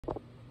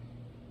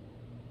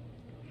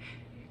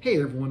Hey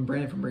everyone,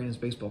 Brandon from Brandon's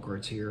Baseball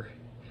Cards here.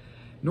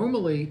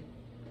 Normally,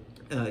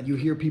 you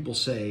hear people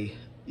say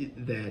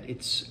that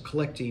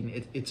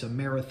it's a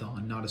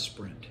marathon, not a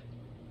sprint,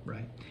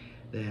 right?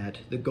 That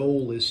the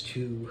goal is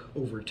to,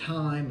 over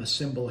time,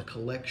 assemble a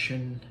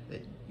collection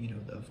that,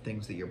 of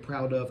things that you're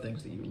proud of,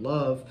 things that you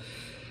love,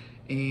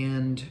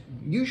 and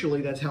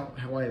usually that's how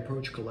I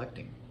approach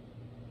collecting.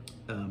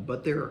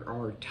 But there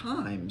are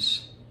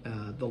times,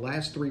 the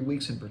last 3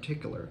 weeks in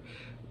particular,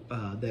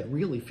 that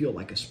really feel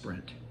like a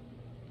sprint.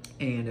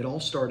 And it all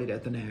started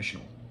at the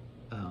National.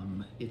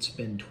 It's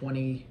been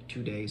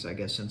 22 days, I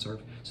guess,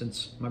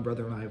 since my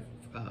brother and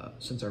I,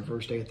 since our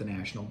first day at the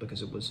National,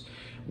 because it was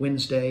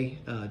Wednesday,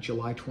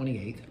 July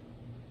 28th.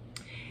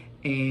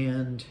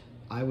 And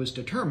I was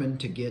determined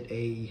to get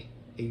a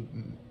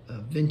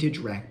vintage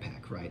rack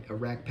pack, right? A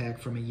rack pack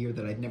from a year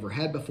that I'd never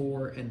had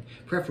before, and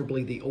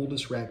preferably the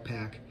oldest rack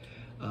pack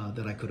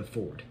that I could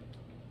afford.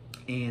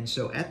 And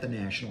so at the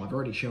National, I've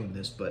already shown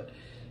this, but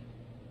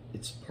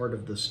it's part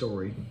of the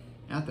story.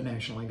 At the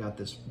National, I got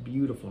this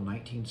beautiful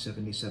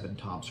 1977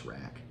 Topps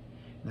rack.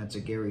 And that's a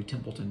Gary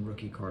Templeton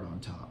rookie card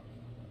on top.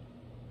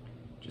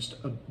 Just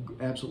an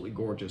absolutely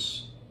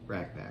gorgeous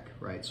rack pack,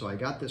 right? So I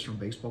got this from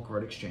Baseball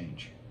Card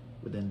Exchange.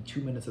 Within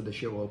 2 minutes of the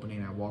show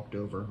opening, I walked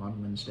over on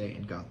Wednesday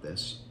and got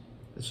this.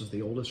 This was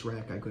the oldest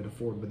rack I could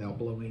afford without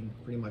blowing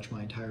pretty much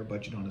my entire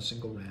budget on a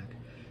single rack.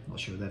 I'll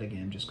show that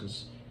again just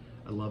because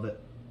I love it.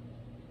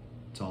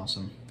 It's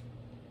awesome.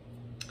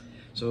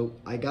 So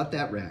I got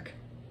that rack.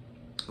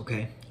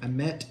 Okay, I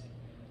met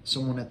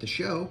someone at the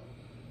show,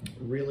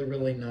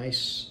 really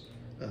nice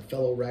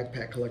fellow rack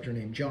pack collector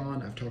named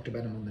John. I've talked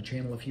about him on the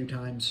channel a few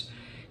times.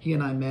 He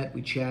and I met,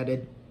 we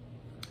chatted,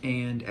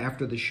 and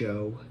after the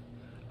show,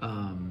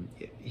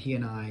 he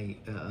and I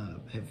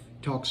have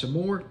talked some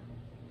more,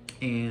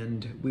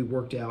 and we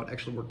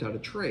actually worked out a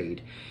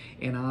trade,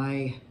 and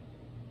I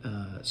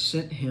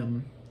sent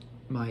him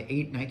my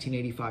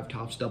 1985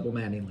 Topps double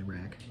Mattingly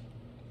rack,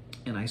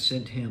 and I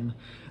sent him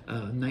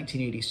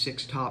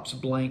 1986 Topps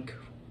blank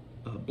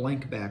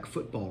back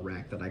football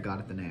rack that I got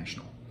at the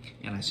National.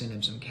 And I sent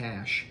him some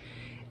cash.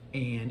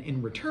 And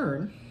in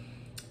return,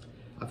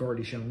 I've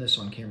already shown this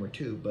on camera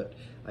too, but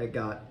I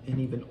got an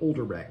even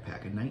older rack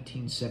pack, a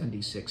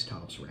 1976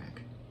 Topps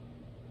rack.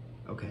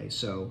 Okay,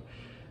 so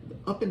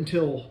up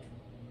until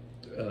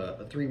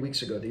 3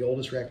 weeks ago, the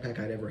oldest rack pack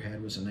I'd ever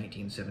had was a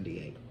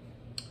 1978.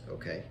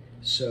 Okay,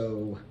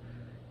 so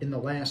in the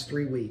last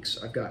 3 weeks,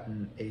 I've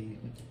gotten a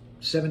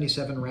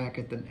 77 rack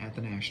at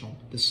the National,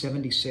 the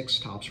 76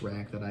 Topps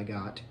rack that I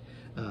got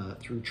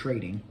through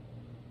trading.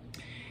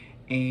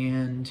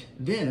 And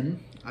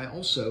then I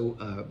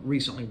also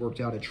recently worked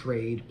out a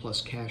trade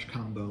plus cash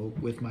combo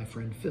with my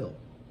friend Phil,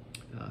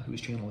 whose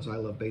channel is I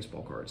Love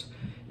Baseball Cards.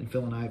 And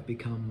Phil and I have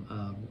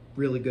become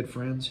really good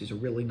friends. He's a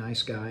really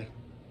nice guy.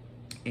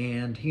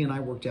 And he and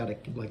I worked out,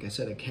 like I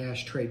said, a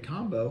cash trade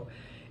combo.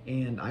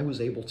 And I was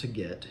able to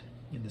get,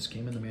 and this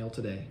came in the mail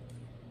today,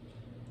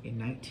 a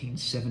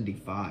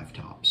 1975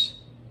 Topps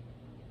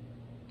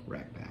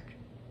rack pack.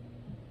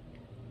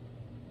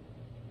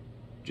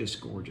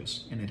 Just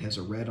gorgeous. And it has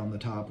a red on the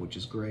top, which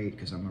is great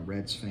because I'm a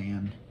Reds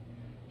fan.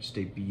 Just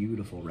a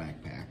beautiful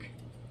rack pack.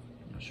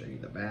 I'll show you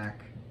the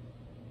back.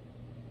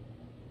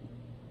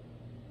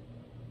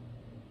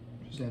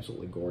 Just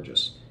absolutely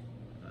gorgeous.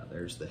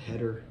 There's the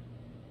header.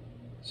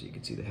 So you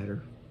can see the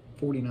header.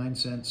 49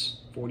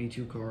 cents,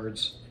 42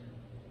 cards.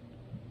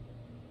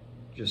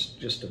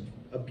 Just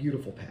a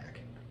beautiful pack.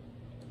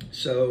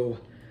 So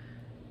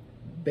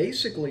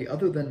basically,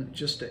 other than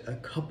just a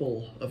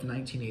couple of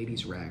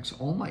 1980s racks,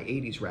 all my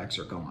 80s racks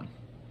are gone.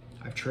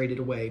 I've traded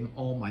away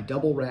all my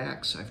double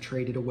racks. I've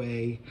traded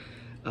away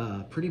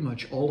pretty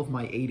much all of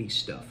my 80s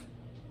stuff.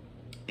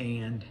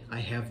 And I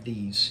have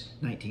these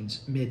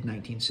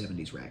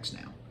mid-1970s racks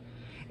now.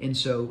 And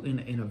so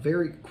in a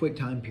very quick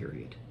time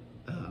period,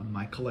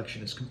 my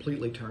collection is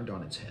completely turned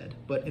on its head,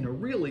 but in a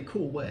really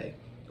cool way,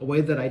 a way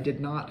that I did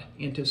not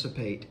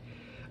anticipate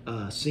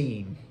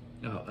seeing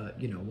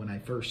when I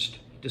first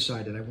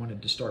decided I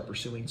wanted to start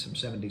pursuing some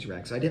 70s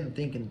racks. I didn't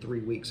think in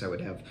 3 weeks I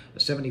would have a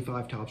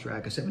 75 Topps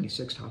rack, a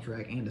 76 Topps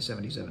rack, and a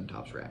 77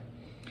 Topps rack.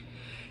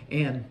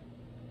 And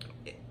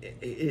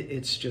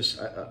it's just,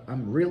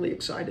 I'm really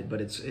excited, but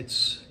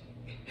it's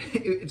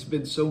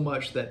been so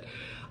much that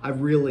I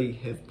really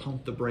have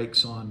pumped the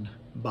brakes on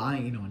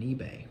buying on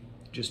eBay,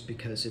 just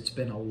because it's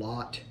been a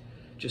lot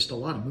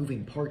of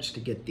moving parts to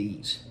get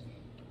these,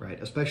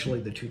 right? Especially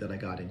the two that I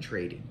got in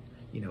trading.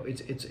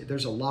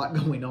 There's a lot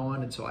going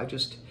on, and so I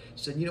just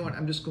said, you know what,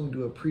 I'm just going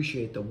to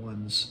appreciate the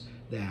ones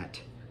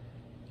that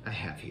I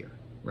have here,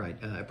 right?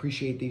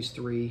 Appreciate these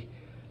three.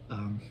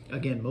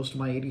 Again, most of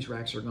my 80s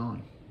racks are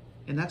gone,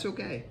 and that's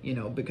okay,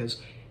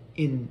 because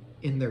in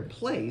their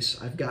place,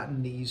 I've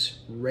gotten these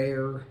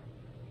rare,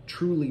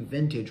 truly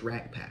vintage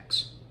rack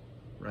packs,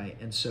 right?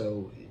 And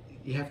so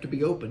you have to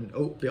be open,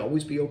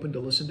 always be open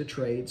to listen to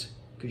trades,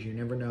 because you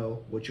never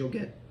know what you'll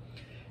get.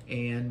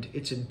 And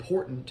it's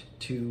important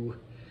to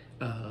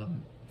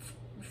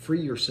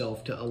free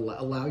yourself to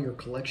allow your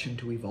collection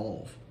to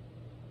evolve,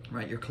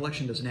 right? Your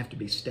collection doesn't have to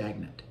be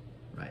stagnant,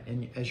 right?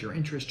 And as your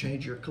interests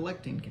change, your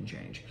collecting can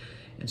change.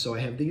 And so I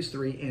have these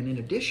three, and in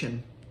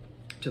addition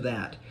to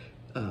that,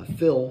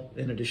 Phil,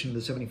 in addition to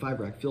the 75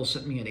 rack, Phil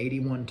sent me an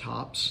 81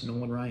 Topps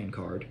Nolan Ryan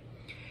card,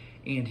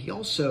 and he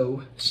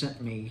also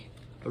sent me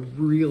a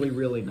really,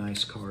 really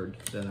nice card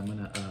that I'm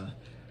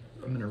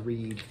gonna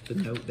read the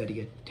note that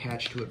he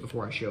attached to it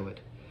before I show it.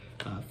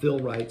 Phil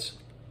writes,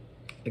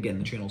 again,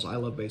 the channel's I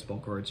Love Baseball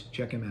Cards.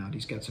 Check him out.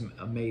 He's got some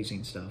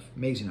amazing stuff,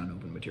 amazing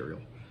unopened material.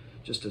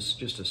 Just a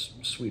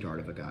sweetheart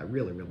of a guy,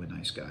 really, really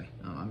nice guy.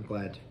 I'm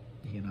glad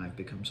he and I have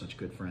become such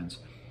good friends.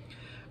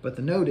 But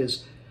the note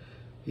is,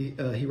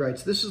 he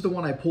writes, "This is the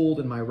one I pulled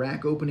in my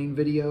rack opening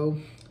video.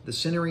 The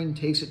centering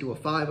takes it to a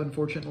 5,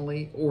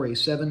 unfortunately, or a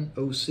 7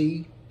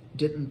 OC.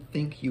 Didn't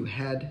think you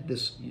have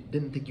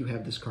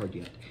this card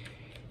yet."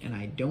 And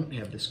I don't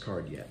have this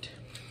card yet.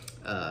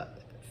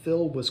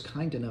 Phil was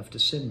kind enough to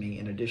send me,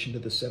 in addition to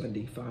the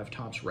 75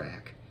 Topps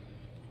rack,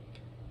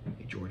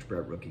 a George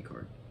Brett rookie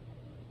card.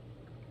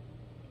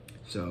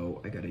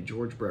 So I got a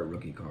George Brett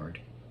rookie card.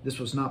 This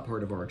was not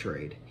part of our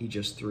trade. He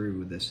just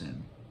threw this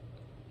in,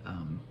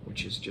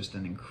 which is just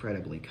an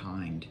incredibly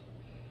kind,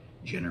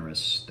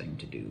 generous thing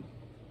to do.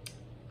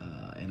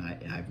 And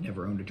I've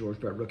never owned a George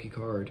Brett rookie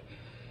card.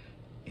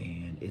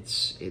 And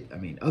I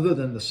mean, other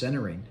than the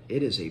centering,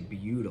 it is a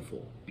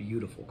beautiful,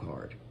 beautiful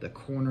card. The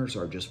corners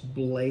are just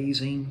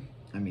blazing.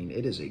 I mean,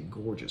 it is a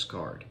gorgeous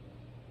card.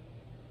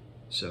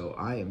 So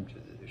I am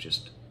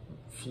just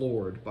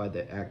floored by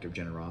the act of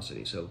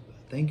generosity. So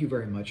thank you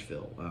very much,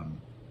 Phil.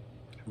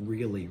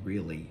 Really,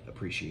 really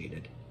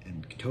appreciated,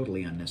 and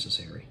totally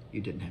unnecessary.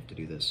 You didn't have to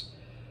do this.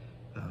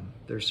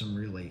 There's some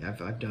really,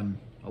 I've done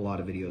a lot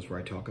of videos where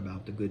I talk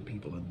about the good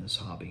people in this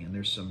hobby, and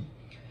there's some,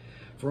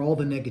 for all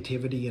the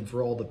negativity and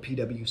for all the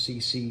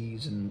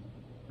PWCCs and,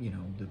 you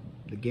know,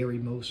 the Gary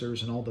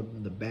Mosers and all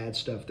the bad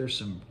stuff, there's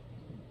some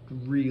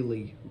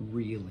really,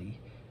 really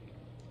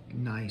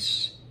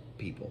nice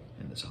people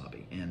in this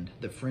hobby. And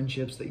the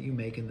friendships that you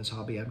make in this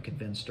hobby, I'm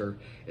convinced, are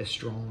as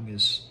strong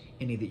as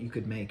any that you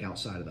could make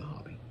outside of the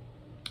hobby,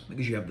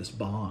 because you have this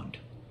bond.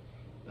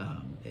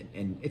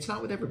 And it's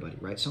not with everybody,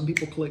 right? Some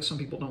people click, some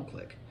people don't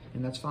click,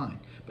 and that's fine.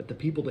 But the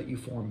people that you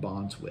form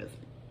bonds with,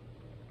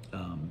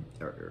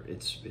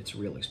 it's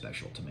really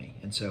special to me.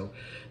 And so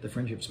the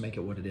friendships make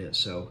it what it is.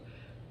 So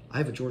I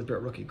have a George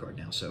Brett rookie card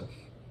now. So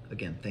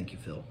again, thank you,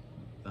 Phil.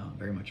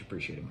 Very much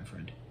appreciated, my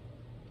friend.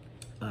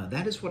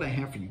 That is what I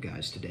have for you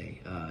guys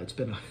today. It's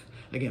been,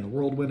 again, a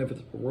whirlwind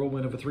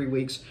of 3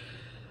 weeks.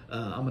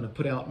 I'm going to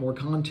put out more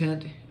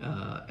content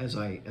as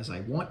I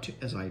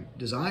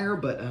desire,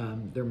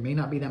 but there may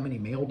not be that many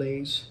mail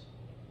days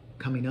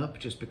coming up,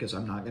 just because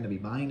I'm not going to be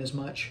buying as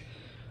much.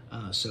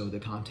 So the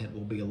content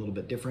will be a little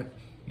bit different.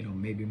 You know,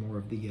 maybe more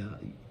of the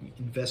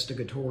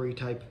investigatory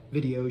type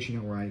videos, you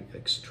know, where I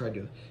try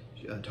to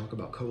talk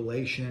about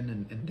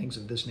collation and things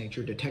of this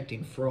nature,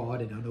 detecting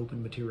fraud and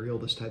unopened material,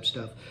 this type of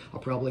stuff. I'll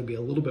probably be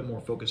a little bit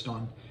more focused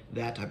on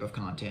that type of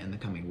content in the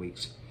coming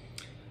weeks.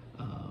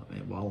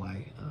 And while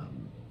I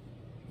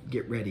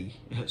get ready,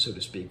 so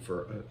to speak,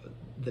 for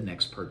the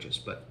next purchase.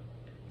 But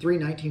 3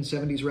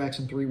 1970s racks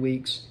in 3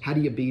 weeks. How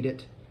do you beat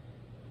it?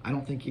 I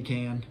don't think you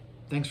can.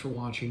 Thanks for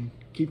watching.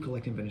 Keep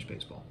collecting vintage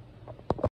baseball.